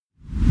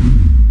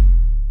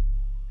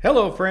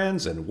Hello,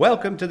 friends, and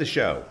welcome to the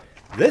show.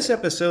 This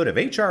episode of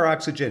HR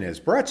Oxygen is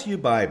brought to you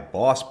by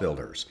Boss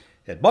Builders.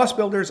 At Boss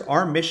Builders,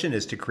 our mission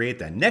is to create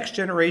the next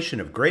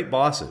generation of great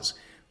bosses.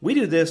 We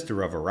do this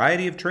through a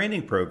variety of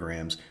training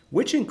programs,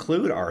 which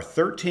include our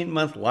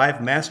 13-month live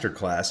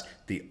masterclass,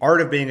 The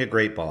Art of Being a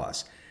Great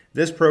Boss.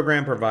 This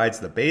program provides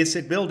the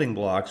basic building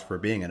blocks for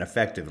being an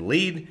effective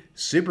lead,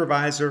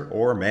 supervisor,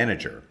 or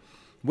manager.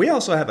 We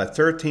also have a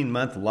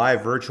 13-month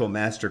live virtual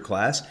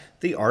masterclass,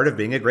 The Art of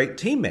Being a Great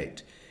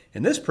Teammate.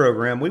 In this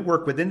program, we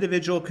work with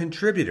individual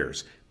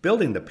contributors,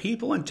 building the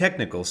people and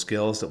technical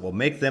skills that will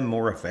make them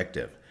more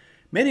effective.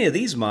 Many of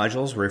these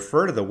modules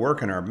refer to the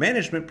work in our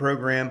management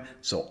program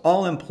so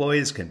all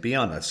employees can be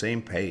on the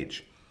same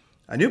page.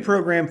 A new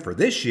program for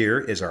this year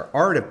is our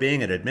Art of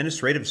Being an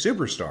Administrative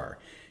Superstar.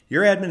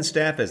 Your admin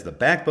staff is the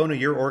backbone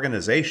of your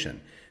organization.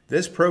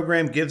 This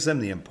program gives them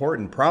the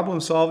important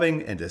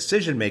problem-solving and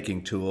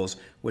decision-making tools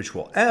which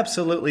will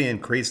absolutely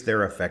increase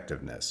their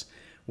effectiveness.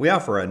 We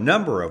offer a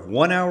number of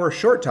one-hour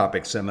short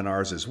topic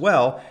seminars as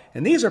well,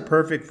 and these are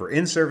perfect for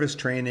in-service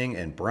training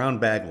and brown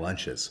bag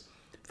lunches.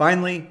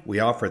 Finally, we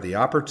offer the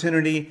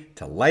opportunity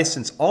to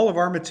license all of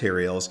our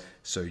materials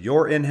so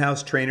your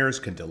in-house trainers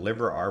can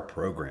deliver our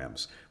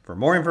programs. For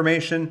more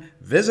information,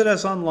 visit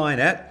us online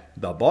at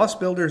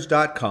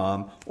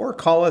thebossbuilders.com or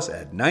call us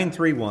at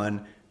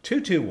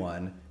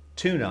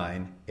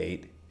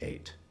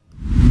 931-221-2988.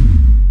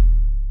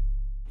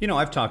 You know,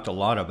 I've talked a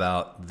lot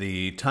about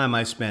the time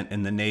I spent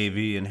in the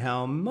Navy and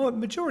how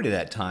majority of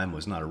that time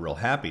was not a real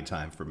happy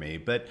time for me.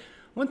 But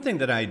one thing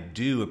that I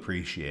do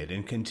appreciate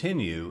and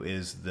continue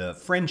is the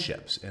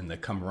friendships and the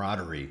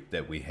camaraderie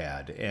that we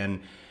had. And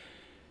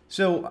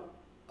so,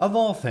 of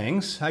all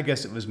things, I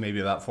guess it was maybe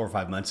about 4 or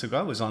 5 months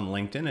ago, I was on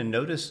LinkedIn and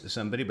noticed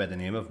somebody by the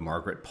name of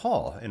Margaret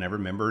Paul. And I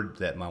remembered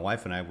that my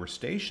wife and I were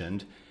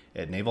stationed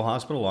at Naval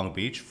Hospital Long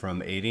Beach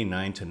from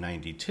 89 to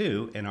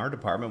 92, and our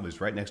department was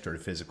right next door to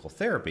physical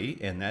therapy,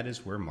 and that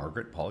is where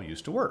Margaret Paul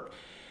used to work.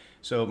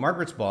 So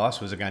Margaret's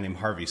boss was a guy named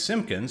Harvey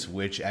Simpkins,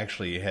 which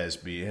actually has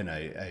been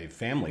a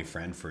family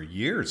friend for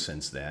years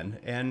since then,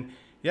 and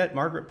yet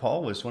Margaret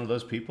Paul was one of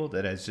those people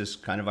that is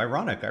just kind of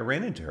ironic. I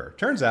ran into her.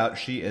 Turns out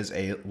she is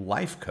a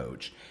life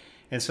coach,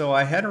 and so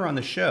I had her on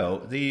the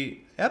show. The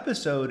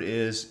episode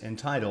is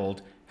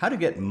entitled, How to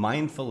Get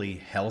Mindfully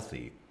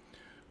Healthy.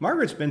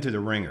 Margaret's been through the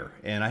ringer,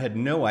 and I had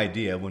no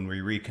idea when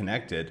we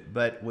reconnected,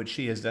 but what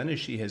she has done is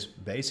she has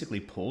basically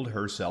pulled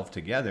herself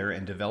together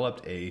and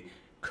developed a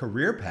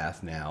career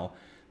path now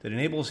that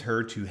enables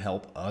her to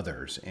help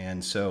others.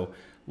 And so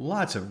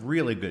lots of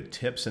really good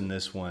tips in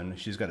this one.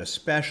 She's got a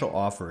special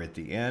offer at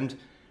the end.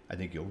 I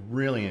think you'll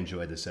really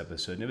enjoy this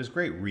episode, and it was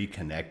great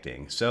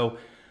reconnecting. So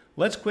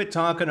let's quit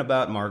talking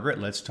about Margaret.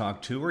 Let's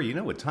talk to her. You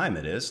know what time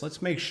it is.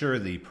 Let's make sure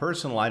the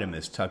personal item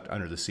is tucked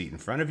under the seat in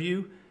front of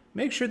you.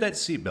 Make sure that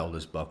seatbelt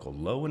is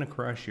buckled low and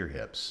across your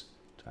hips.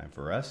 Time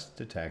for us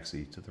to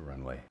taxi to the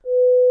runway.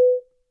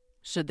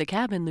 Should the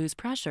cabin lose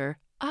pressure,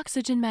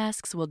 oxygen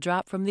masks will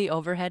drop from the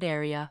overhead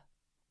area.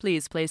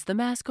 Please place the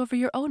mask over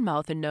your own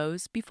mouth and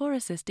nose before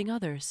assisting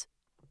others.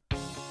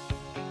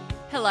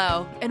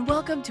 Hello, and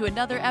welcome to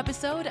another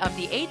episode of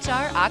the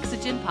HR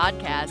Oxygen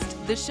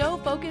Podcast, the show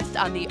focused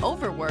on the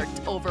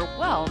overworked,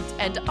 overwhelmed,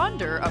 and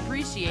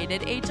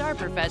underappreciated HR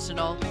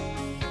professional.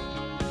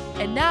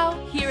 And now,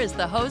 here is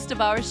the host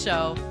of our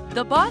show,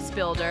 the Boss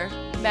Builder,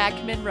 Mac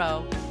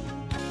Monroe.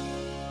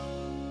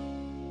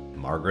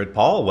 Margaret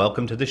Paul,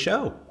 welcome to the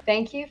show.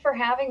 Thank you for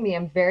having me.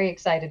 I'm very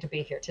excited to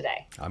be here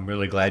today. I'm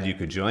really glad you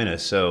could join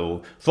us.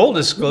 So, full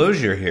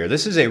disclosure here,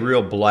 this is a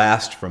real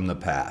blast from the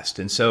past.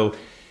 And so,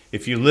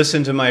 if you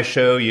listen to my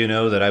show, you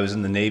know that I was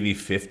in the Navy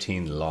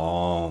 15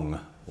 long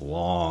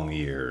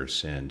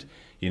years. And,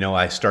 you know,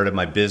 I started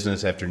my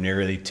business after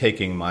nearly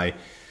taking my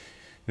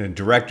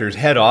director's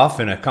head off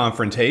in a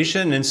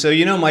confrontation. And so,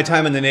 you know, my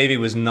time in the Navy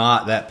was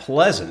not that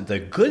pleasant. The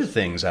good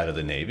things out of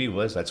the Navy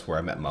was that's where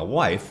I met my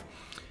wife.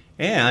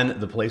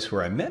 And the place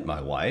where I met my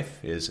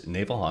wife is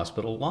Naval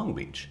Hospital Long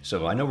Beach.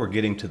 So I know we're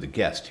getting to the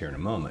guest here in a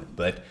moment,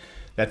 but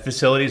that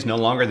facility is no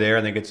longer there.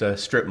 I think it's a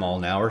strip mall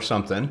now or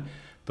something.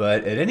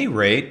 But at any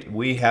rate,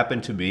 we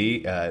happened to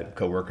be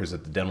co-workers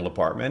at the dental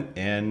department,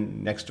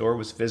 and next door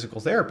was the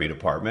physical therapy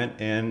department.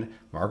 And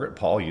Margaret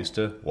Paul used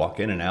to walk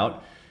in and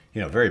out,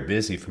 you know, very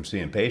busy from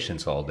seeing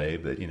patients all day.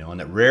 But, you know, on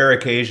that rare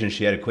occasion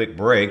she had a quick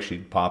break,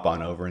 she'd pop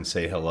on over and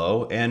say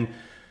hello. And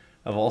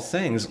of all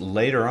things,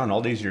 later on,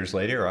 all these years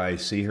later, I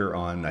see her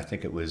on, I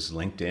think it was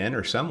LinkedIn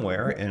or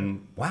somewhere,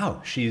 and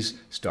wow, she's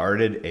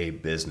started a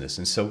business.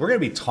 And so we're going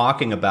to be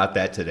talking about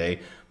that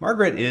today.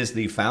 Margaret is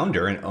the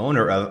founder and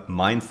owner of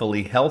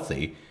Mindfully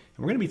Healthy, and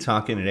we're going to be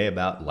talking today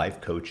about life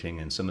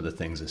coaching and some of the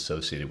things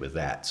associated with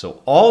that.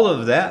 So all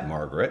of that,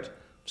 Margaret,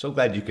 so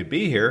glad you could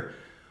be here.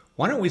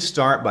 Why don't we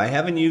start by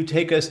having you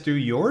take us through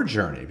your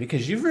journey?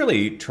 Because you've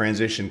really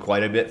transitioned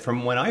quite a bit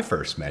from when I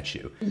first met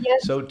you.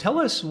 Yes. So tell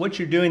us what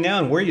you're doing now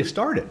and where you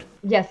started.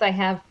 Yes, I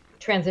have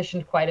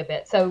transitioned quite a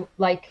bit. So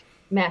like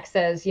Max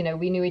says, you know,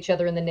 we knew each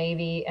other in the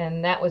Navy,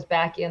 and that was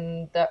back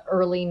in the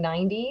early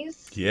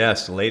 90s.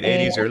 Yes, late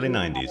 80s, early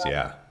 90s,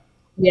 yeah.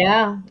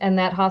 Yeah, and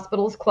that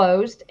hospital is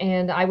closed,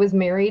 and I was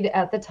married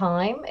at the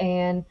time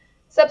and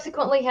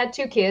subsequently had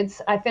 2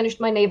 kids. I finished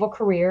my naval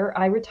career.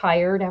 I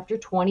retired after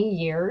 20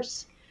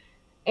 years,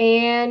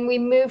 and we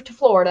moved to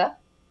Florida.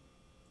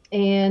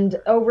 And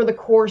over the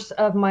course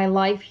of my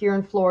life here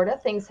in Florida,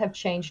 things have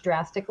changed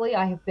drastically.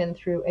 I have been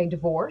through a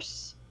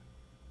divorce,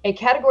 a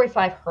Category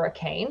 5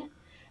 hurricane,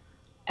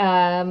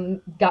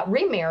 got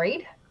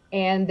remarried,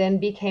 and then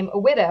became a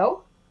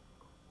widow,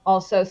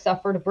 also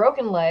suffered a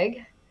broken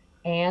leg,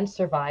 and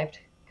survived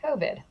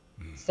COVID.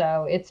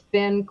 So it's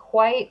been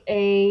quite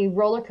a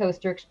roller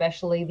coaster,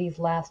 especially these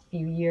last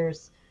few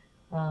years.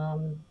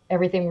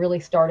 Everything really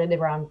started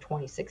around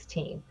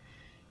 2016.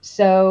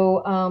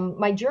 So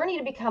my journey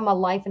to become a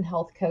life and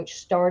health coach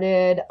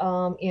started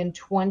in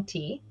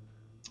 20.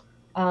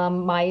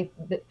 My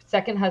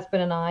second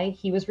husband and I,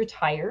 he was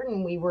retired,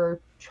 and we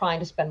were trying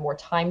to spend more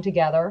time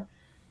together.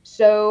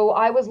 So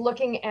I was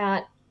looking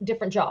at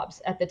different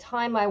jobs. At the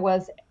time, I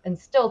was, and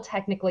still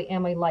technically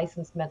am, a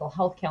licensed mental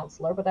health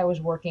counselor, but I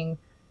was working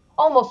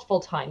almost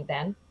full time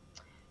then.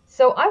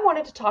 So I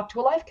wanted to talk to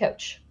a life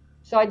coach.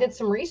 So I did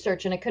some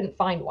research and I couldn't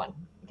find one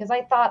because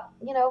I thought,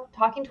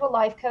 talking to a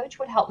life coach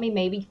would help me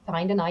maybe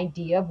find an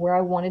idea of where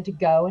I wanted to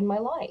go in my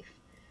life.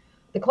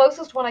 The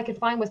closest one I could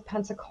find was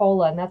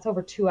Pensacola, and that's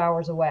over 2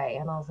 hours away.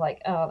 And I was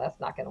like, oh, that's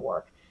not going to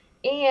work.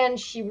 And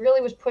she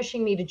really was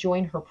pushing me to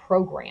join her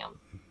program,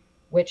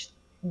 which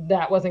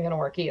that wasn't going to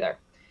work either.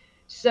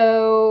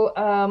 So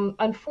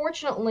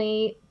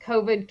unfortunately,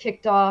 COVID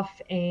kicked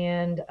off,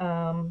 and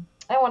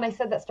when I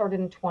said that started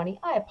in 20,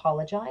 I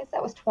apologize.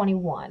 That was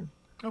 21.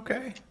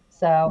 Okay.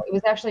 So it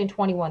was actually in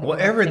 21 that Well,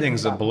 we were thinking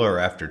everything's a about blur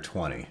after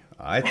 20.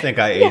 I think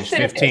I Yes, aged it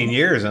 15 is.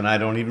 years and I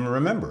don't even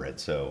remember it.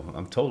 So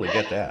I'm totally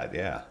get that.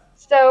 Yeah.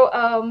 So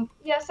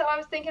so I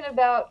was thinking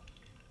about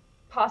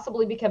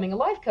possibly becoming a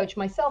life coach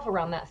myself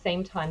around that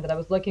same time that I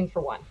was looking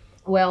for one.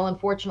 Well,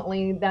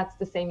 unfortunately, that's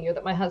the same year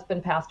that my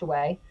husband passed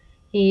away.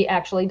 He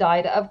actually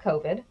died of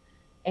COVID,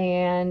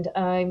 and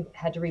I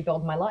had to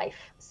rebuild my life.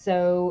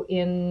 So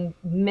in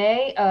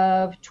May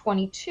of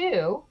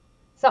 22,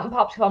 something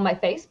popped up on my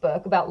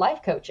Facebook about life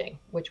coaching,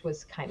 which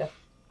was kind of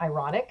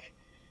ironic.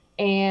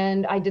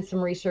 And I did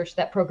some research.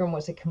 That program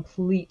was a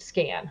complete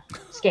scam.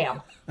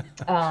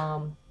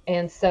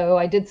 And so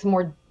I did some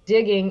more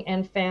digging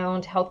and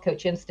found Health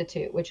Coach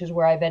Institute, which is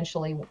where I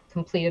eventually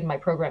completed my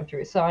program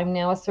through. So I'm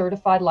now a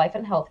certified life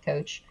and health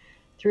coach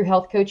through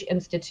Health Coach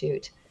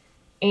Institute.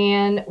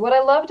 And what I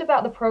loved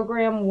about the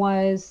program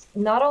was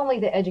not only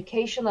the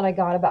education that I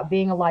got about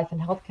being a life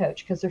and health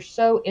coach, because they're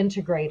so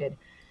integrated.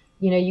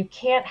 You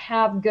can't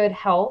have good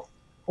health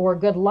or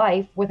good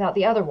life without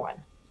the other one.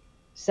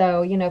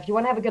 So, if you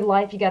want to have a good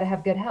life, you got to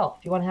have good health.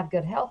 If you want to have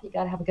good health, you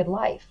got to have a good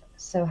life.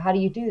 So how do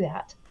you do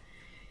that?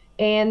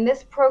 And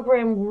this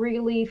program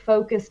really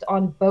focused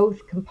on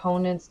both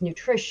components: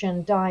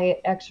 nutrition,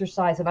 diet,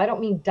 exercise. And I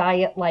don't mean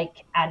diet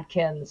like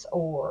Atkins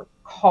or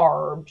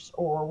carbs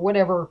or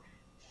whatever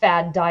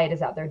fad diet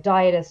is out there.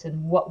 Diet is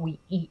in what we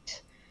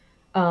eat.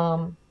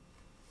 Um,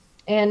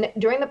 and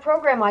during the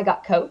program, I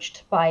got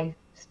coached by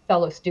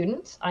fellow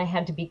students. I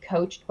had to be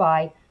coached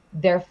by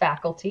their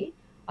faculty.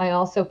 I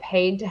also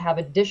paid to have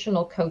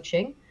additional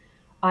coaching.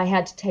 I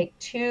had to take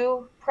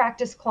 2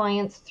 practice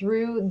clients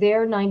through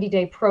their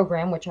 90-day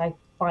program, which I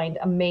find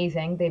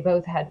amazing. They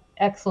both had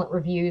excellent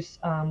reviews,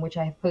 which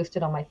I have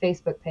posted on my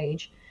Facebook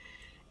page.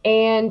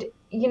 And,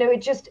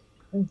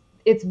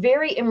 it's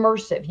very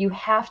immersive. You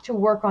have to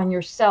work on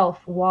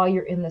yourself while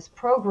you're in this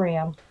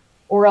program,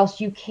 or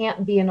else you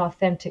can't be an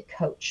authentic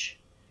coach.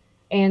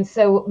 And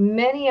so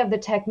many of the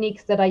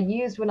techniques that I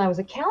used when I was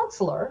a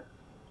counselor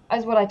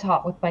is what I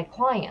taught with my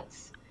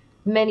clients.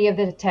 Many of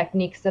the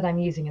techniques that I'm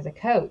using as a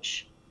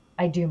coach,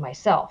 I do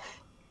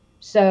myself.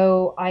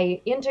 So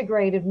I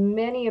integrated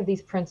many of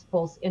these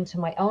principles into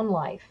my own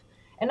life.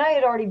 And I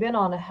had already been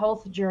on a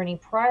health journey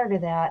prior to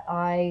that.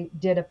 I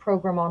did a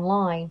program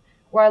online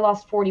where I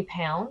lost 40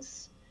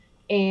 pounds.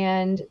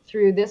 And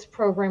through this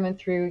program and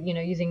through,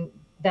 using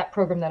that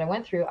program that I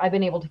went through, I've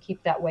been able to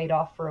keep that weight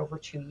off for over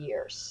 2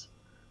 years.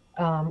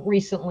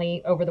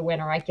 Recently, over the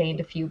winter, I gained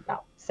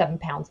about 7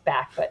 pounds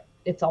back, but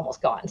it's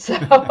almost gone. So,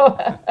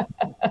 and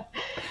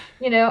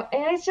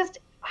it's just,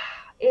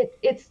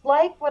 it's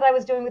like what I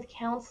was doing with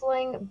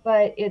counseling,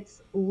 but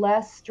it's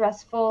less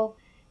stressful.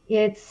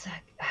 It's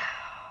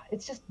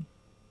just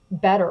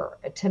better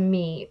to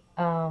me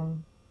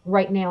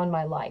right now in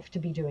my life to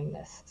be doing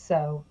this.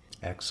 So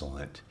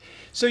Excellent.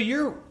 So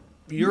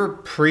your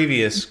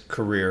previous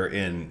career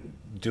in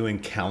doing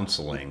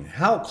counseling,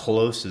 how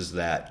close is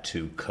that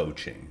to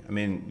coaching? I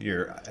mean,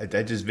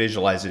 I just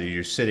visualize it.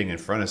 You're sitting in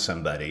front of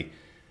somebody,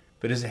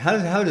 but how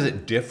does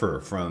it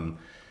differ from,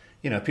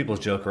 people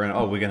joke around,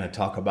 oh, we're going to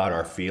talk about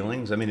our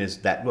feelings. I mean, is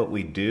that what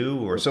we do?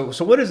 Or so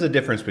what is the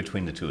difference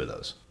between the two of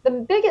those? the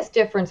biggest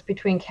difference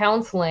between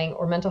counseling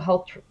or mental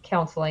health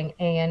counseling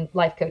and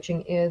life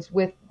coaching is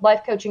with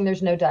life coaching,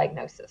 there's no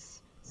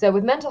diagnosis. So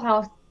with mental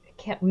health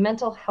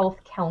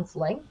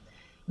counseling,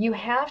 you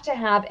have to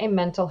have a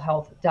mental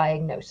health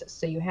diagnosis.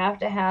 So you have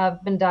to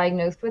have been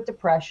diagnosed with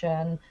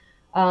depression,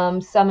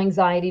 some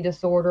anxiety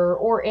disorder,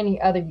 or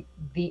any of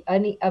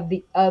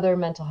the other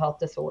mental health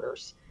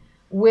disorders.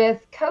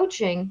 With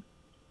coaching,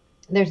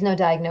 there's no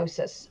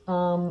diagnosis.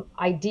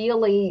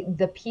 Ideally,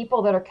 the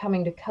people that are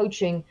coming to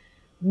coaching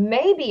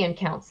may be in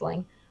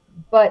counseling,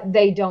 but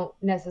they don't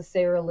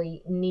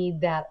necessarily need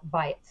that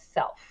by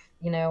itself.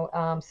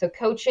 So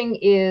coaching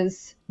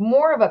is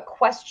more of a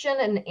question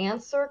and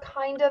answer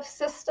kind of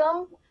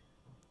system.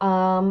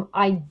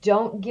 I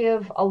don't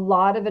give a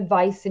lot of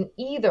advice in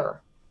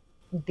either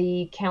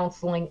the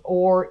counseling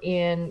or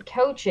in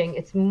coaching.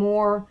 It's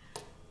more,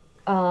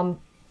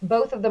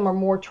 both of them are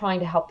more trying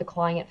to help the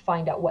client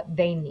find out what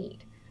they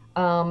need.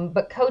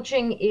 But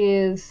coaching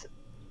is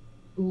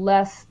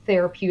less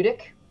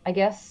therapeutic, I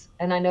guess.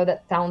 And I know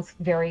that sounds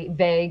very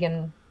vague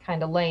and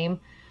kind of lame,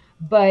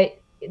 but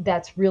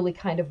that's really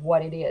kind of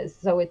what it is.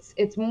 So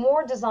it's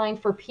more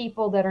designed for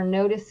people that are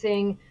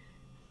noticing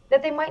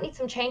that they might need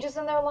some changes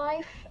in their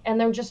life and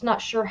they're just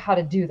not sure how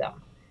to do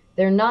them.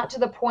 They're not to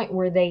the point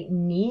where they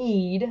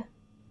need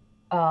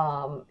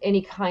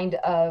any kind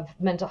of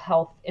mental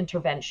health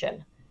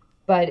intervention,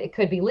 but it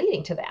could be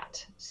leading to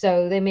that.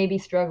 So they may be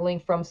struggling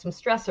from some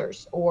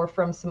stressors or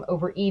from some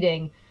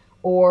overeating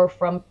or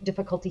from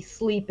difficulty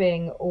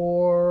sleeping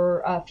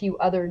or a few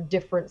other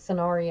different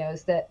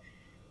scenarios that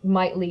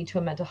might lead to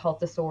a mental health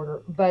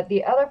disorder. But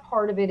the other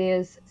part of it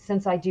is,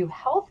 since I do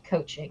health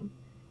coaching,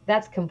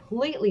 that's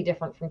completely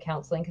different from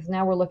counseling, because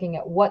now we're looking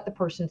at what the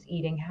person's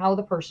eating, how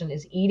the person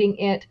is eating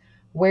it,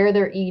 where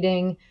they're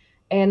eating.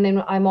 And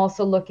then I'm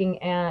also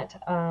looking at,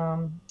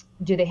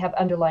 do they have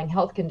underlying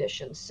health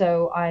conditions?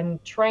 So I'm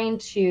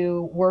trained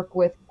to work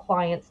with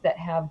clients that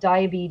have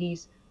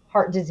diabetes,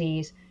 heart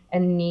disease,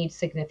 and need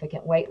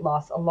significant weight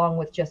loss, along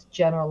with just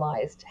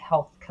generalized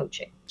health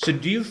coaching. So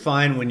do you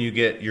find when you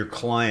get your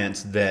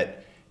clients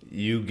that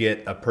you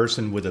get a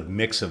person with a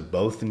mix of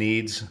both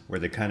needs, where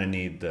they kind of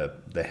need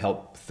the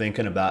help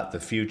thinking about the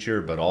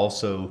future, but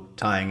also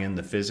tying in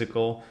the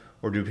physical?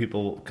 Or do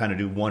people kind of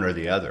do one or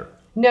the other?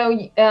 No,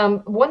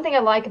 one thing I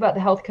like about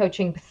the health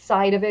coaching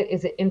side of it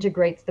is it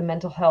integrates the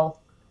mental health,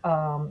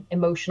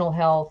 emotional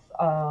health,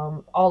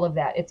 all of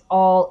that. It's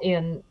all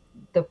in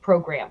the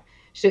program.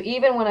 So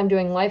even when I'm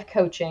doing life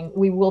coaching,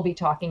 we will be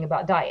talking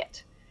about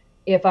diet.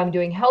 If I'm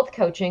doing health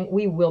coaching,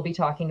 we will be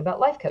talking about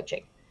life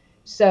coaching.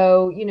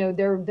 So,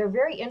 they're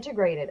very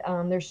integrated.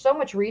 There's so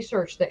much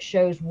research that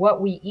shows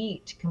what we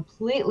eat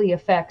completely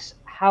affects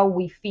how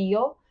we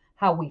feel,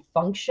 how we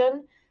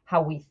function,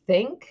 how we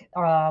think,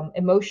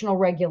 emotional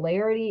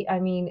regularity. I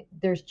mean,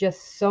 there's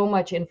just so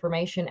much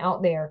information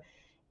out there.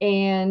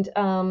 And,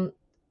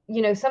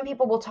 some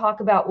people will talk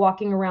about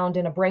walking around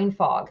in a brain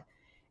fog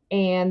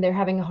and they're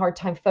having a hard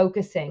time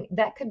focusing.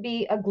 That could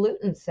be a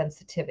gluten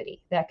sensitivity.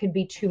 That could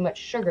be too much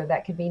sugar.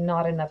 That could be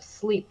not enough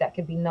sleep. That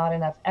could be not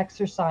enough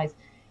exercise.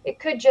 It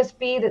could just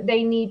be that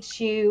they need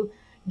to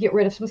get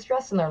rid of some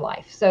stress in their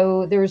life.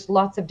 So there's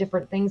lots of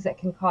different things that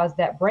can cause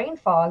that brain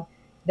fog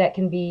that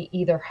can be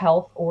either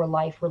health or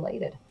life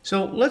related.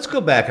 So let's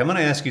go back. I'm going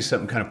to ask you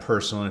something kind of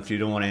personal. And if you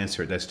don't want to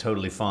answer it, that's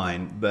totally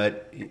fine.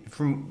 But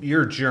from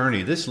your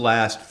journey, this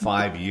last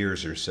 5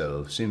 years or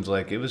so, seems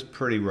like it was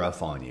pretty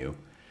rough on you.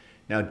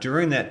 Now,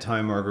 during that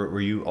time, Margaret,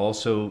 were you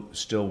also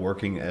still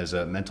working as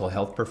a mental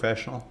health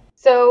professional?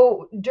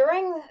 So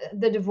during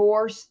the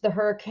divorce, the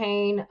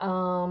hurricane,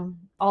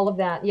 all of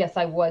that, yes,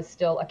 I was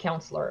still a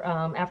counselor.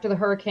 After the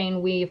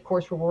hurricane, we, of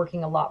course, were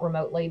working a lot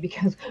remotely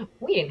because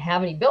we didn't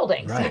have any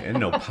buildings. Right, and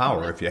no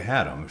power if you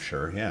had them,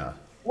 sure, yeah.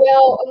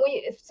 Well,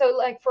 so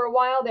like for a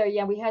while there,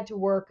 yeah, we had to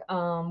work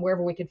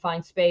wherever we could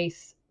find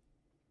space.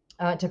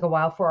 It took a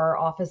while for our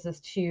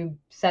offices to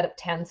set up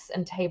tents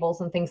and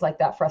tables and things like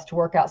that for us to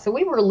work out. So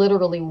we were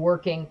literally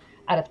working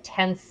out of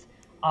tents,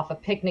 off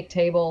of picnic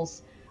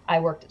tables.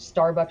 I worked at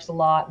Starbucks a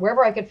lot,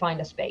 wherever I could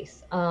find a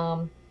space.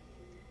 Now,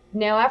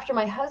 after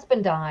my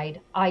husband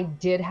died, I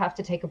did have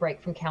to take a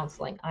break from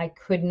counseling. I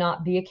could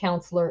not be a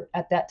counselor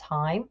at that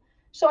time.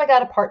 So I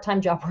got a part-time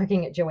job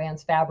working at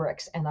Joann's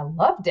Fabrics, and I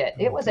loved it.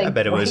 It was I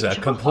bet it was a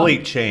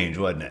complete change,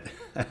 wasn't it?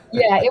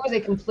 Yeah, it was a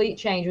complete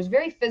change. It was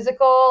very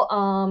physical.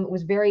 It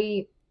was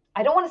very,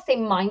 I don't want to say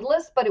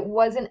mindless, but it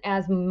wasn't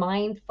as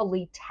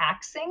mindfully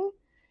taxing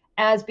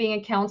as being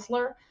a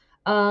counselor.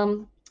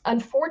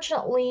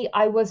 Unfortunately,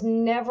 I was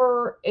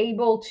never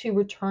able to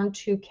return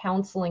to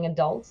counseling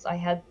adults.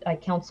 I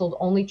counseled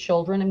only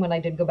children, and when I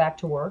did go back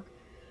to work.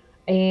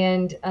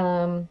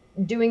 And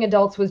doing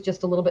adults was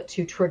just a little bit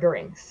too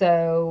triggering.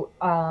 So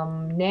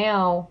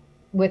now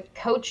with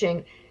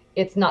coaching,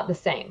 it's not the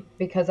same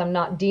because I'm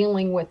not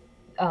dealing with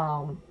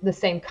the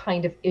same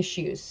kind of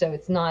issues. So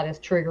it's not as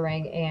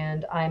triggering,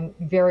 and I'm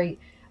very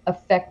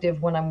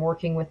effective when I'm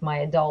working with my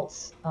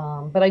adults.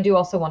 But I do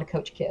also want to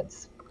coach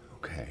kids.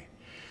 Okay.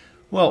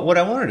 Well, what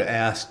I wanted to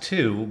ask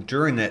too,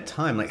 during that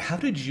time, like how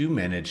did you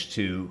manage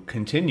to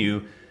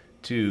continue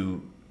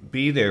to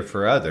be there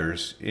for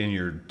others in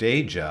your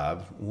day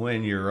job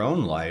when your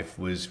own life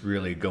was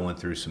really going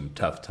through some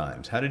tough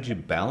times? How did you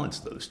balance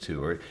those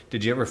two? Or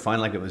did you ever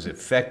find like it was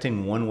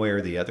affecting one way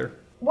or the other?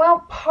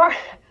 Well,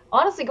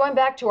 honestly, going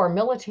back to our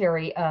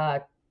military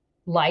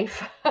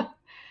life,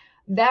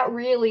 that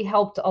really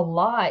helped a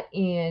lot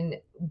in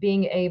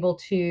being able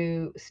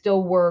to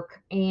still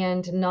work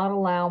and not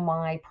allow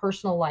my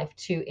personal life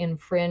to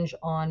infringe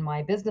on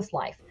my business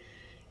life.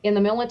 In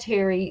the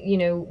military,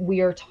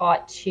 we are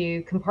taught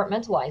to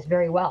compartmentalize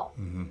very well.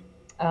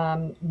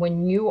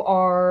 When you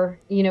are,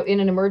 in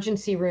an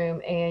emergency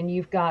room and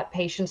you've got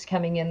patients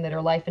coming in that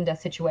are life and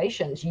death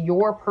situations,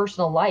 your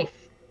personal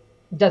life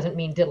doesn't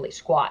mean diddly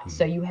squat.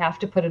 So you have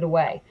to put it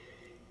away.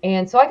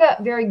 And so I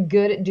got very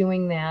good at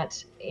doing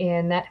that,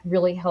 and that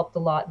really helped a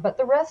lot. But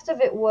the rest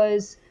of it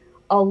was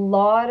a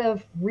lot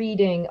of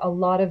reading, a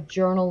lot of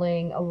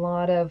journaling, a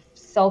lot of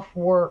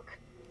self-work.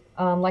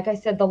 Like I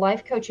said, the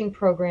life coaching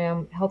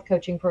program, health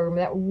coaching program,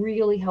 that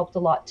really helped a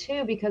lot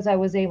too, because I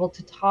was able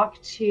to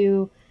talk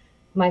to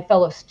my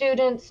fellow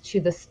students, to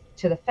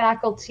the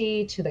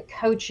faculty, to the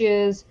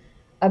coaches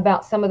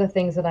about some of the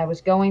things that I was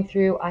going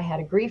through. I had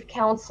a grief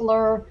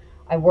counselor.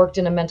 I worked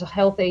in a mental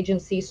health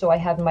agency, so I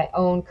had my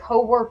own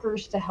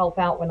coworkers to help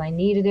out when I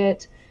needed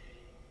it.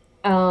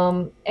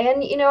 And,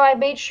 I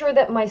made sure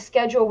that my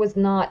schedule was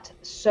not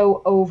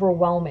so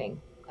overwhelming.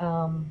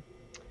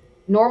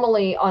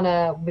 Normally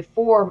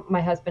before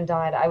my husband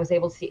died, I was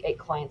able to see 8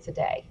 clients a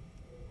day.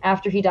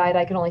 After he died,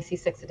 I could only see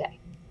 6 a day.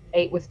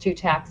 8 was too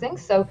taxing.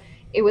 So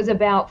it was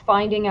about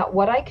finding out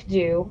what I could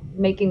do,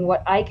 making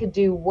what I could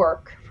do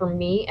work for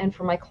me and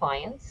for my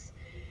clients.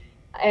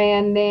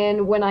 And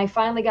then when I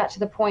finally got to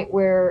the point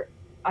where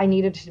I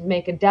needed to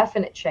make a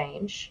definite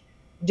change,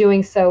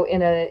 doing so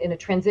in a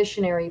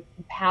transitionary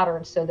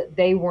pattern so that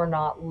they were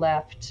not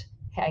left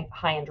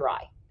high and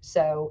dry.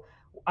 So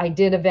I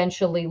did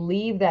eventually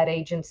leave that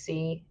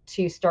agency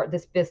to start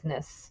this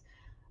business,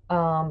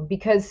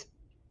 because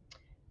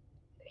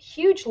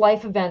huge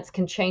life events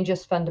can change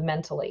us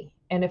fundamentally.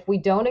 And if we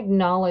don't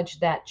acknowledge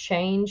that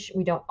change,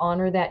 we don't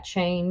honor that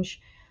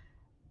change,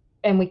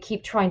 and we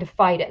keep trying to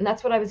fight it. And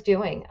that's what I was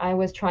doing. I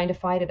was trying to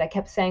fight it. I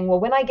kept saying, well,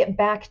 when I get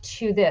back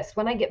to this,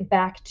 when I get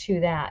back to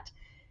that.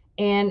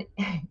 And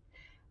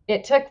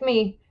it took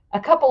me a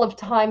couple of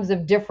times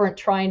of different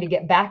trying to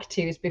get back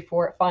tos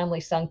before it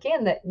finally sunk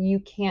in that you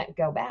can't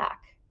go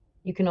back.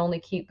 You can only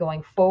keep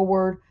going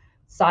forward,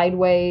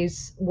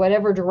 sideways,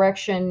 whatever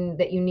direction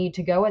that you need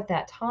to go at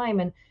that time.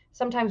 And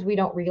sometimes we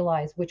don't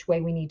realize which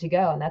way we need to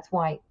go. And that's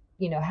why,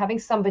 having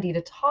somebody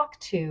to talk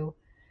to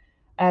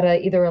at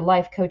either a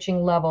life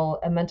coaching level,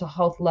 a mental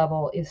health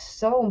level is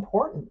so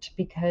important,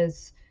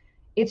 because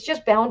it's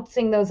just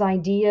bouncing those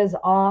ideas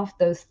off,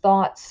 those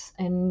thoughts,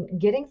 and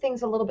getting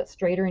things a little bit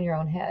straighter in your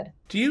own head.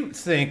 Do you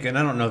think, and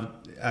I don't know,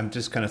 I'm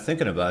just kind of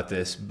thinking about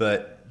this,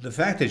 but the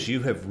fact that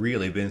you have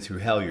really been through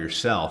hell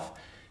yourself,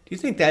 do you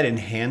think that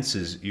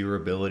enhances your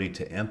ability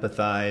to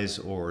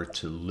empathize or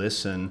to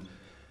listen?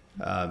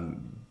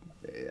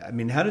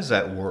 How does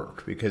that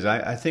work? Because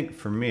I think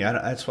for me,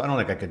 that's why I don't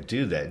think I could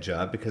do that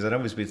job, because I'd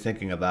always be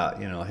thinking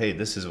about, hey,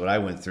 this is what I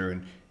went through,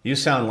 and you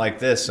sound like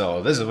this,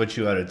 so this is what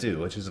you ought to do,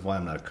 which is why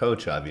I'm not a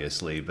coach,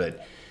 obviously.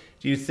 But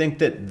do you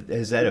think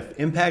has that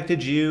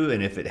impacted you?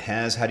 And if it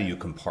has, how do you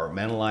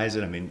compartmentalize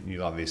it?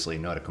 You obviously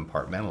know how to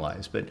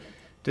compartmentalize, but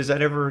do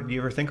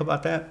you ever think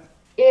about that?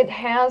 It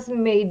has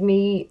made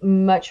me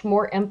much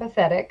more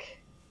empathetic.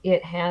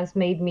 It has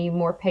made me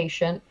more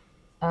patient.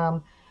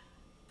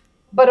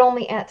 But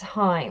only at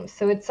times.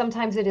 So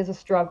sometimes it is a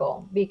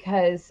struggle,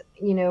 because,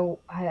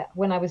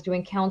 when I was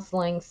doing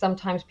counseling,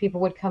 sometimes people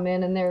would come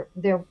in and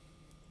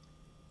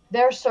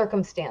their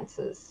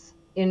circumstances,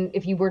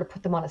 if you were to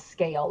put them on a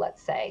scale,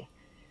 let's say,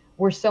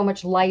 were so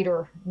much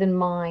lighter than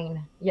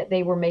mine, yet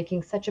they were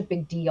making such a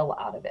big deal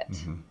out of it.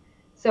 Mm-hmm.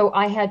 So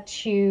I had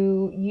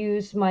to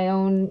use my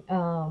own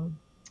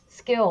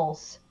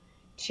skills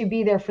to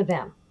be there for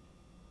them.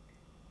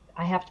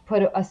 I have to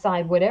put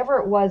aside whatever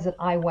it was that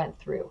I went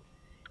through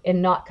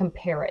and not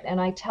compare it.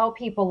 And I tell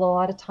people a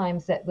lot of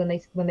times that when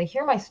they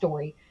hear my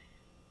story,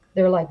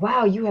 they're like,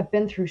 wow, you have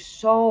been through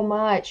so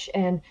much.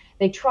 And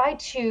they try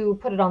to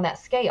put it on that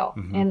scale.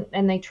 Mm-hmm.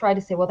 And they try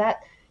to say, well,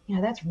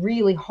 that's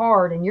really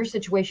hard, and your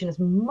situation is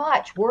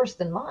much worse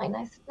than mine.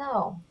 I said,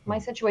 no, my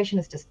situation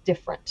is just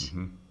different.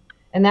 Mm-hmm.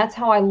 And that's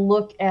how I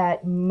look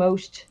at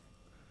most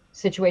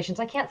situations.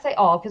 I can't say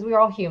all, because we are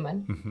all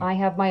human. Mm-hmm. I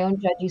have my own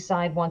judgy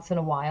side once in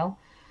a while.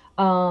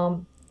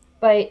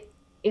 But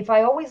if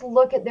I always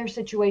look at their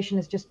situation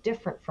as just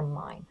different from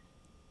mine,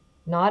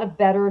 not a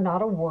better,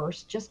 not a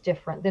worse, just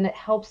different, then it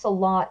helps a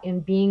lot in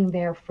being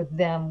there for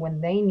them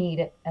when they need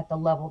it at the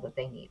level that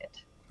they need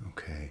it.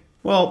 Okay.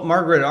 Well,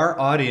 Margaret, our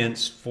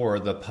audience for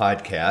the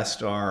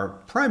podcast are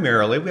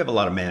primarily, we have a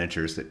lot of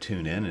managers that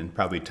tune in and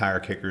probably tire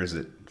kickers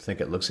that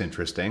think it looks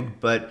interesting,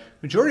 but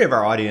majority of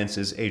our audience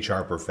is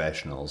HR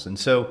professionals. And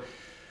so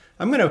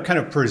I'm going to kind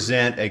of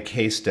present a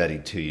case study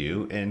to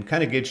you and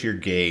kind of get your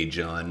gauge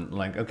on,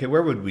 like, okay,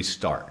 where would we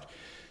start?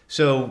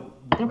 So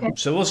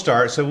we'll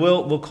start. So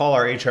we'll call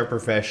our HR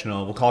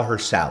professional, we'll call her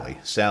Sally.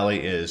 Sally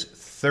is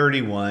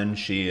 31.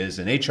 She is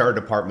an HR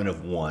department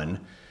of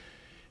 1.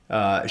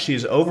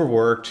 She's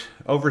overworked,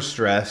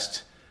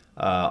 overstressed,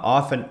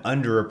 often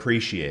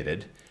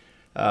underappreciated.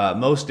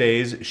 Most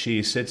days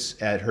she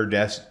sits at her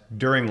desk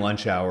during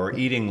lunch hour,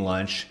 eating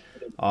lunch,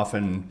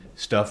 often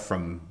stuff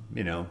from,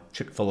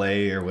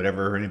 Chick-fil-A or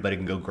whatever anybody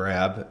can go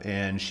grab.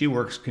 And she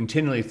works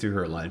continually through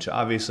her lunch,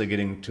 obviously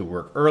getting to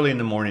work early in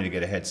the morning to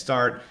get a head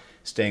start,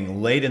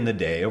 staying late in the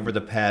day. Over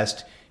the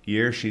past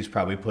year, she's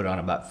probably put on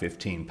about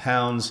 15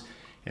 pounds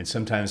and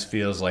sometimes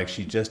feels like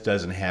she just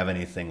doesn't have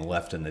anything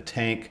left in the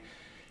tank.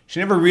 She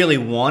never really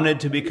wanted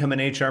to become an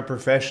HR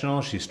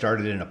professional. She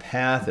started in a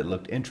path that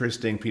looked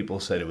interesting. People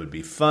said it would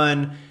be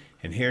fun.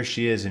 And here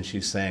she is, and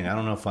she's saying, I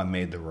don't know if I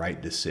made the right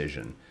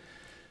decision.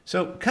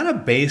 So kind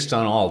of based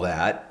on all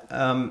that,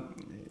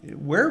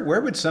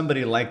 where would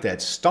somebody like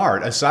that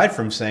start, aside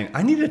from saying,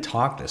 I need to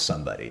talk to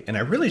somebody, and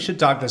I really should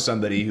talk to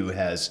somebody who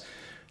has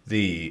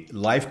the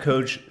life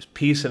coach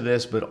piece of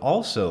this, but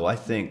also I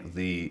think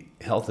the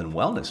health and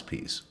wellness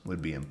piece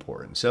would be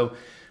important. So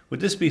would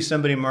this be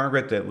somebody,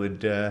 Margaret, that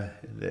would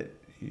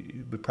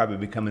probably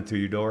be coming through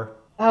your door?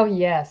 Oh,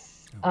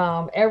 yes.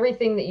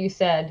 Everything that you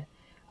said,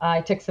 I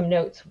took some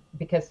notes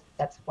because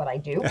that's what I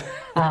do.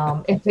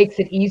 It makes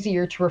it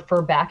easier to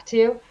refer back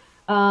to.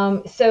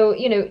 So,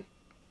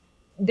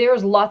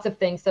 there's lots of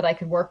things that I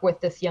could work with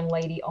this young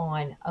lady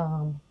on.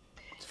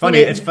 It's funny.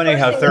 It's funny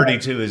how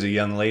 32 is a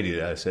young lady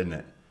to us, isn't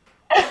it?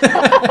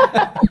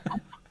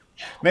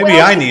 Maybe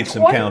I need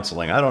some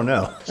counseling. I don't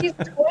know. She's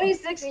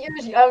 26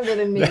 years younger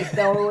than me,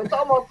 so it's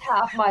almost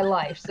half my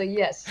life. So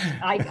yes,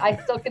 I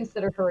still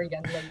consider her a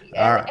young lady.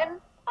 And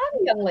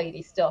I'm a young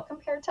lady still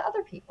compared to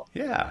other people.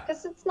 Yeah.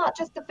 Because it's not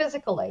just the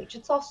physical age.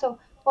 It's also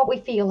what we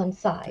feel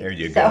inside. There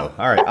you go.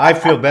 All right. I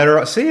feel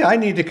better. See, I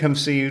need to come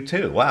see you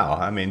too. Wow.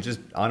 I mean, just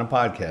on a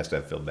podcast,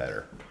 I feel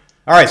better.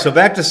 All right. So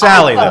back to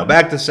Sally, though.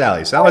 Back to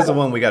Sally. Sally's the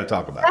one we got to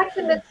talk about. Back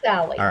to Miss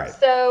Sally. All right.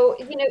 So,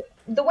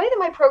 the way that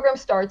my program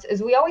starts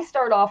is we always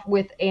start off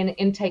with an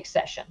intake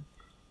session.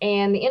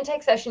 And the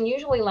intake session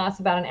usually lasts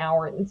about an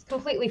hour. And it's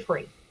completely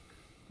free.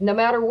 No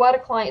matter what a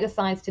client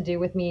decides to do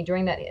with me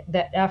during that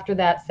after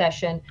that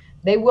session,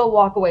 they will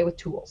walk away with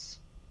tools.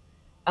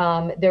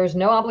 There's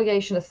no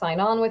obligation to sign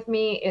on with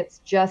me. It's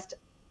just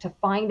to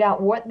find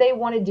out what they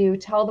want to do,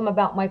 tell them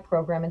about my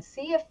program, and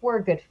see if we're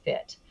a good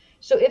fit.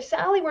 So if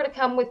Sally were to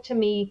come to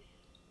me,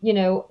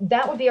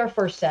 that would be our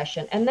first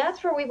session. And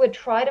that's where we would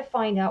try to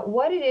find out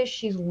what it is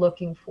she's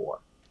looking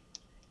for.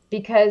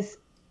 Because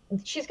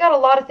she's got a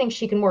lot of things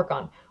she can work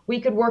on. We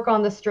could work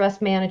on the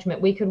stress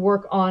management. We could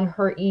work on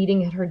her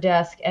eating at her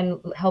desk and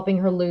helping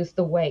her lose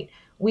the weight.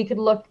 We could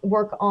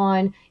work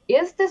on,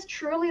 is this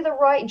truly the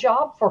right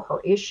job for her?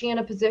 Is she in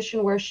a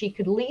position where she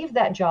could leave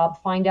that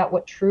job, find out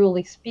what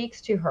truly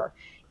speaks to her?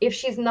 If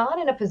she's not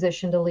in a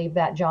position to leave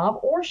that job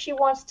or she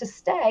wants to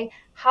stay,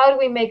 how do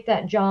we make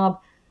that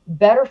job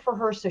better for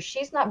her so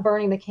she's not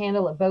burning the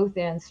candle at both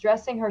ends,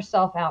 stressing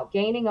herself out,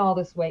 gaining all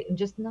this weight, and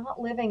just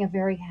not living a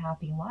very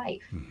happy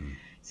life? Mm-hmm.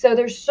 So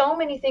there's so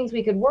many things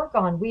we could work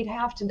on. We'd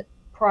have to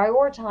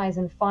prioritize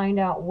and find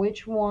out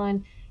which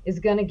one is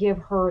going to give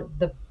her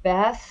the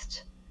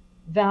best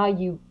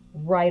value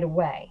right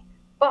away.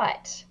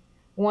 But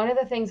one of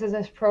the things as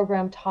this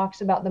program talks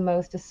about the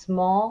most is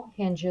small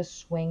hinges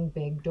swing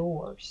big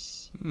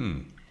doors.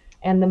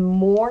 And the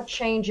more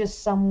changes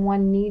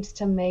someone needs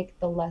to make,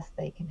 the less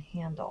they can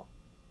handle.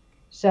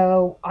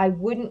 So I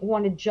wouldn't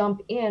want to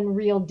jump in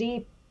real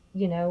deep,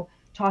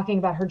 talking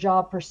about her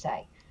job per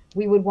se.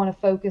 We would want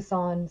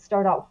to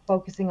start out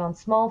focusing on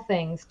small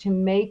things to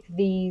make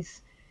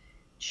these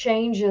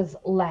changes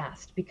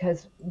last.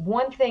 Because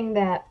one thing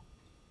that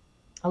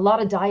a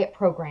lot of diet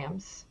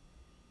programs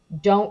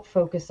don't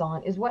focus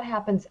on is what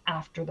happens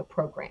after the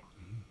program.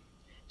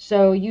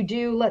 So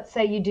let's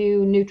say you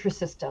do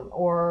Nutrisystem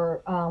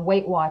or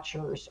Weight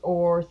Watchers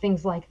or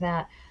things like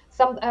that,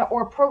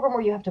 or a program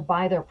where you have to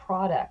buy their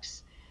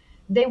products.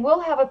 They will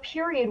have a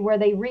period where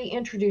they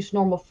reintroduce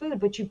normal food,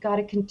 but you've got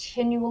to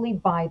continually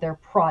buy their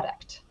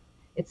product.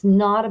 It's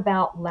not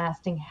about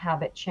lasting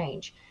habit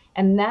change.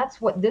 And that's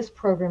what this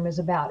program is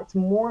about. It's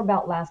more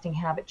about lasting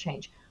habit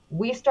change.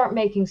 We start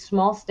making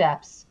small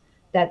steps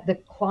that the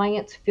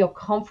clients feel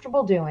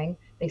comfortable doing.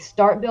 They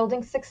start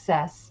building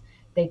success.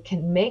 They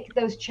can make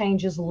those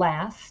changes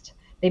last.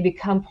 They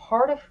become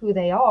part of who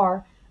they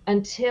are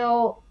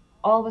until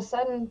all of a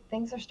sudden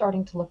things are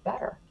starting to look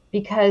better.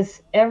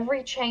 Because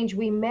every change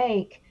we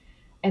make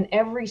and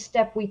every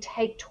step we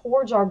take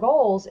towards our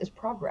goals is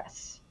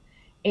progress.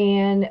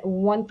 And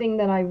one thing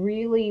that I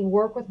really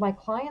work with my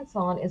clients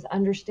on is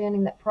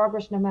understanding that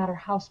progress, no matter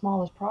how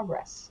small, is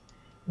progress.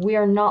 We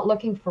are not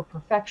looking for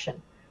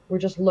perfection. We're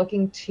just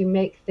looking to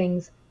make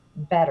things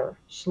better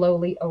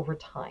slowly over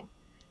time.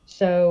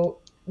 So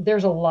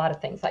there's a lot of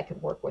things I could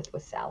work with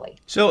Sally.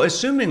 So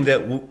assuming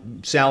that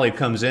Sally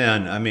comes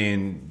in, I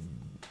mean,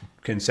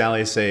 can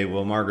Sally say,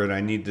 well, Margaret,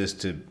 I need this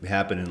to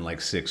happen in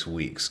like 6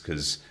 weeks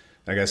because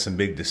I got some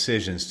big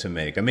decisions to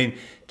make? I mean,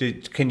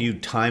 can you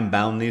time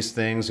bound these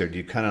things, or do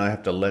you kind of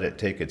have to let it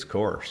take its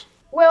course?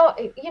 Well,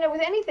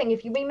 with anything,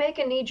 if we make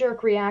a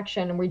knee-jerk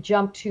reaction and we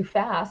jump too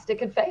fast, it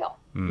could fail.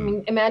 I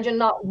mean, imagine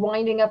not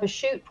winding up a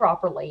chute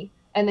properly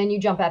and then you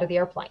jump out of the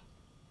airplane.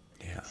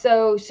 Yeah.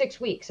 So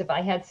 6 weeks. If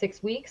I had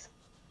 6 weeks,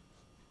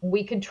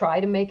 we could try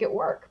to make it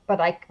work.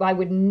 But I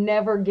would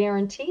never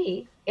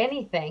guarantee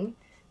anything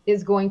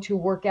is going to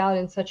work out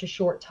in such a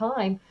short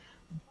time.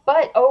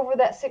 But over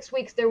that 6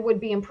 weeks, there would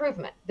be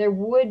improvement. There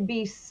would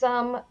be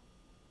some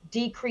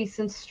decrease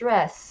in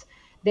stress.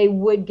 They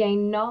would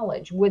gain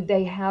knowledge. Would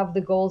they have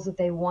the goals that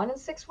they want in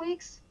 6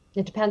 weeks?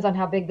 It depends on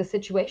how big the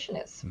situation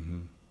is.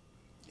 Mm-hmm.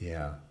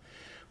 Yeah.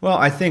 Well,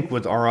 I think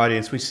with our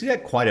audience, we see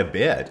that quite a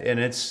bit. And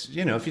it's,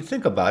 if you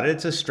think about it,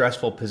 it's a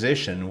stressful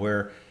position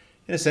where,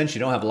 in a sense, you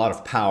don't have a lot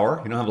of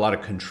power. You don't have a lot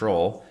of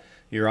control.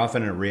 You're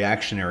often in a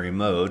reactionary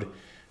mode.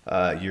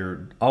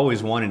 You're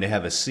always wanting to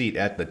have a seat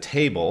at the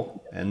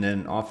table. And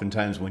then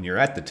oftentimes when you're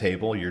at the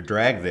table, you're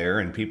dragged there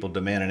and people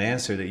demand an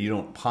answer that you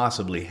don't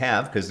possibly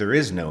have because there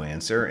is no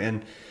answer.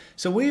 And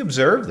so we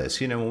observe this,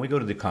 when we go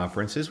to the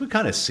conferences, we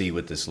kind of see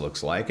what this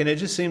looks like. And it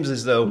just seems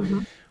as though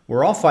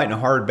we're all fighting a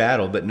hard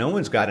battle, but no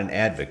one's got an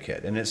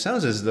advocate. And it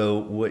sounds as though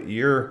what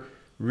you're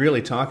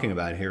really talking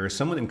about here is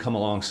someone that can come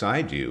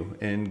alongside you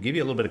and give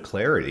you a little bit of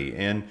clarity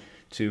and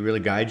to really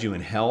guide you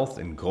in health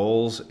and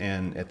goals.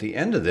 And at the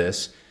end of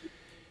this,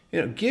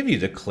 give you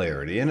the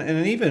clarity.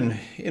 And even,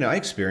 I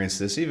experienced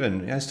this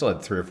I still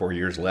had 3 or 4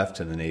 years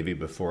left in the Navy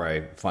before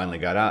I finally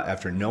got out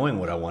after knowing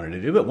what I wanted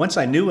to do. But once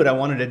I knew what I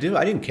wanted to do,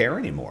 I didn't care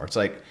anymore. It's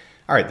like,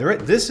 all right,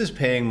 this is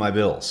paying my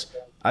bills.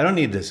 I don't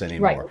need this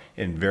anymore. Right.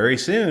 And very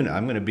soon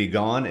I'm going to be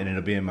gone and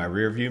it'll be in my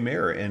rearview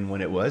mirror. And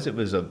when it was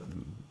a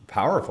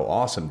powerful,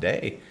 awesome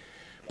day.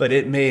 But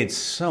it made life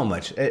so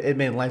much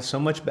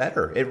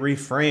better. It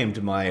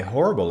reframed my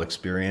horrible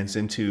experience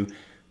into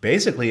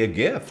basically a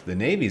gift. The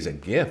Navy's a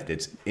gift.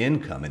 It's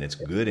income, and it's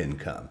good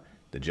income.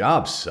 The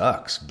job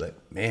sucks, but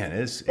man,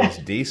 it's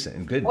decent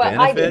and good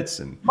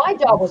benefits. My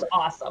job was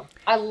awesome.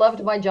 I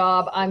loved my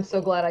job. I'm so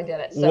glad I did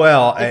it. So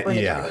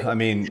yeah. I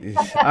mean,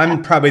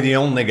 I'm probably the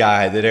only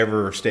guy that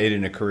ever stayed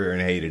in a career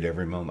and hated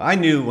every moment. I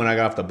knew when I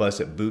got off the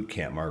bus at boot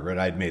camp, Margaret,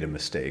 I'd made a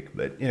mistake.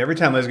 But every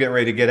time I was getting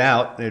ready to get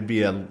out, there'd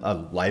be a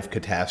life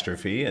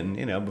catastrophe.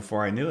 And,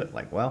 before I knew it,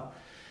 you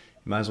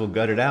might as well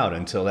gut it out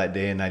until that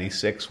day in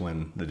 '96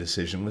 when the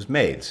decision was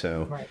made.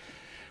 So, right.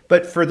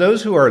 But for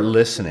those who are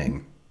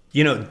listening,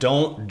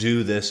 don't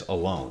do this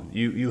alone.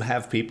 You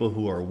have people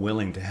who are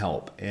willing to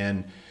help.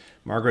 And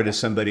Margaret is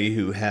somebody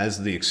who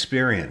has the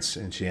experience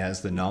and she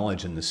has the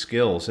knowledge and the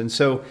skills. And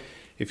so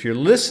if you're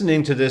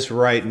listening to this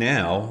right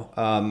now,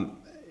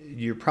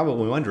 you're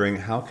probably wondering,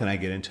 how can I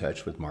get in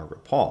touch with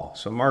Margaret Paul?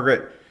 So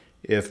Margaret,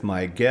 if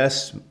my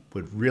guests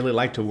would really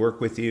like to work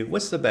with you,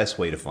 what's the best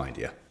way to find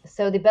you?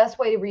 So the best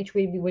way to reach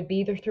me would be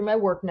either through my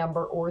work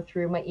number or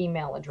through my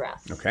email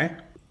address. Okay.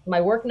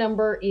 My work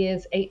number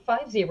is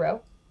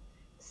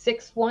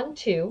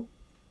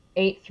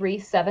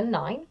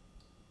 850-612-8379.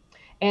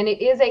 And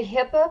it is a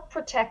HIPAA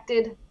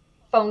protected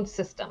phone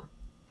system.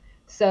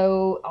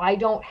 So I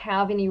don't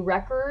have any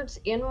records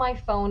in my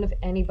phone of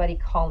anybody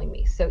calling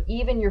me. So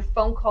even your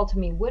phone call to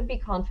me would be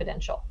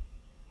confidential,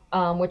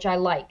 which I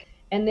like.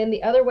 And then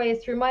the other way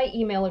is through my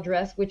email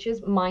address, which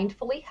is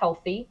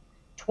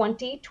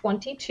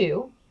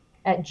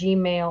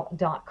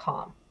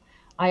mindfullyhealthy2022@gmail.com.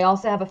 I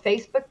also have a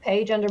Facebook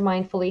page under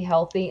Mindfully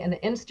Healthy and an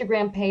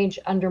Instagram page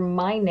under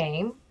my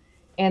name.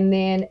 And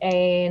then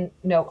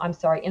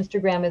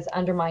Instagram is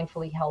under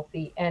Mindfully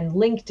Healthy and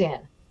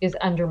LinkedIn is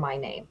under my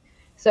name.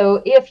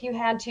 So if you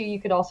had to, you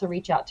could also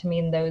reach out to me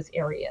in those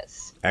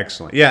areas.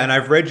 Excellent. Yeah, and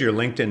I've read your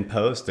LinkedIn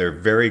posts. They're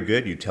very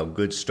good. You tell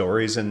good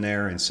stories in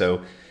there. And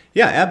so,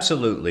 yeah,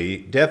 absolutely.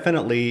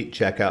 Definitely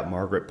check out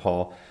Margaret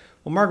Paul.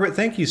 Well, Margaret,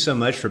 thank you so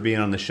much for being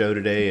on the show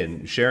today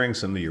and sharing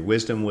some of your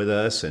wisdom with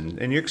us and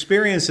your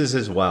experiences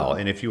as well.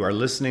 And if you are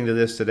listening to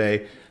this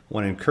today, I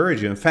want to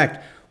encourage you. In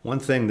fact, one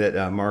thing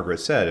that Margaret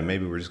said, and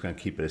maybe we're just going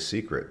to keep it a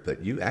secret,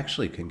 but you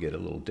actually can get a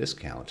little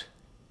discount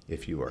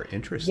if you are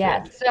interested.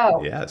 Yes.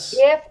 So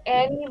if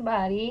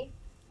anybody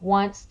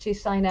wants to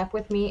sign up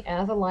with me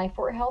as a life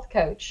or health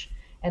coach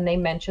and they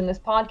mention this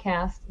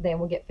podcast, they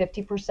will get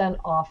 50%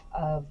 off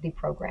of the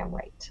program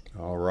rate.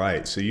 All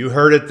right. So you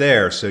heard it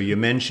there. So you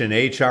mention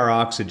HR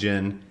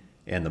Oxygen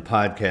and the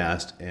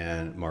podcast,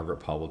 and Margaret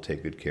Paul will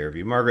take good care of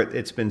you. Margaret,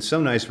 it's been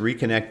so nice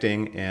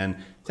reconnecting, and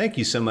thank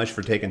you so much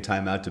for taking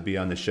time out to be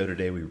on the show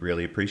today. We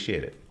really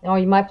appreciate it. Oh,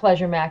 my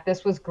pleasure, Mac.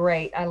 This was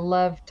great. I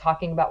love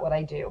talking about what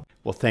I do.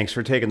 Well, thanks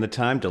for taking the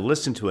time to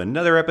listen to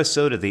another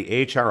episode of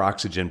the HR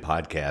Oxygen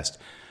podcast.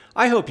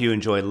 I hope you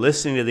enjoy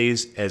listening to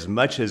these as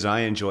much as I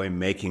enjoy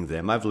making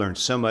them. I've learned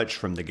so much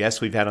from the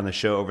guests we've had on the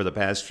show over the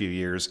past few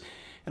years,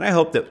 and I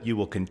hope that you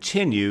will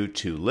continue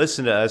to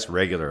listen to us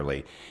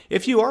regularly.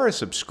 If you are a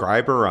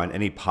subscriber on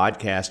any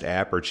podcast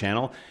app or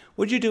channel,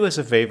 would you do us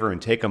a favor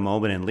and take a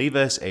moment and leave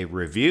us a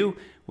review?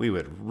 We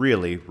would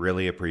really,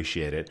 really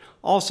appreciate it.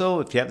 Also,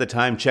 if you have the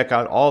time, check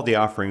out all the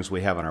offerings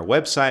we have on our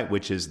website,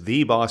 which is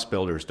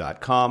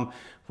thebossbuilders.com.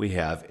 We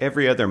have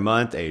every other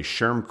month a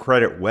SHRM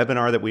credit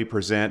webinar that we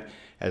present,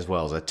 as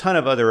well as a ton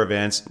of other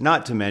events,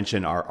 not to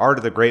mention our Art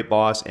of the Great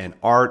Boss and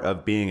Art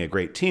of Being a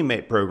Great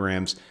Teammate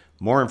programs.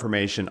 More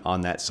information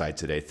on that site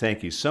today.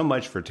 Thank you so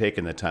much for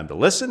taking the time to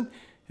listen,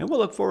 and we'll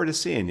look forward to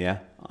seeing you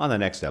on the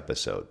next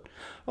episode.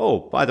 Oh,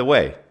 by the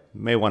way, you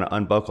may want to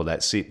unbuckle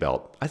that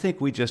seatbelt. I think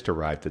we just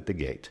arrived at the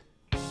gate.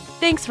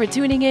 Thanks for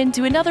tuning in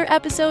to another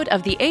episode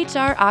of the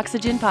HR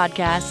Oxygen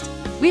Podcast.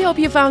 We hope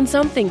you found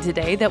something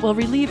today that will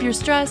relieve your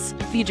stress,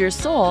 feed your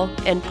soul,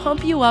 and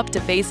pump you up to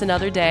face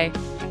another day.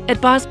 At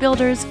Boss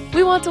Builders,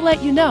 we want to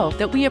let you know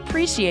that we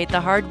appreciate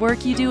the hard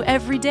work you do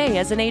every day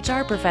as an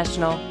HR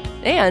professional.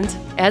 And,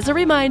 as a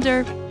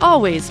reminder,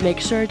 always make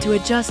sure to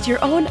adjust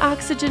your own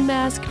oxygen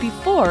mask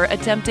before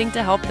attempting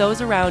to help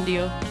those around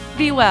you.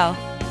 Be well.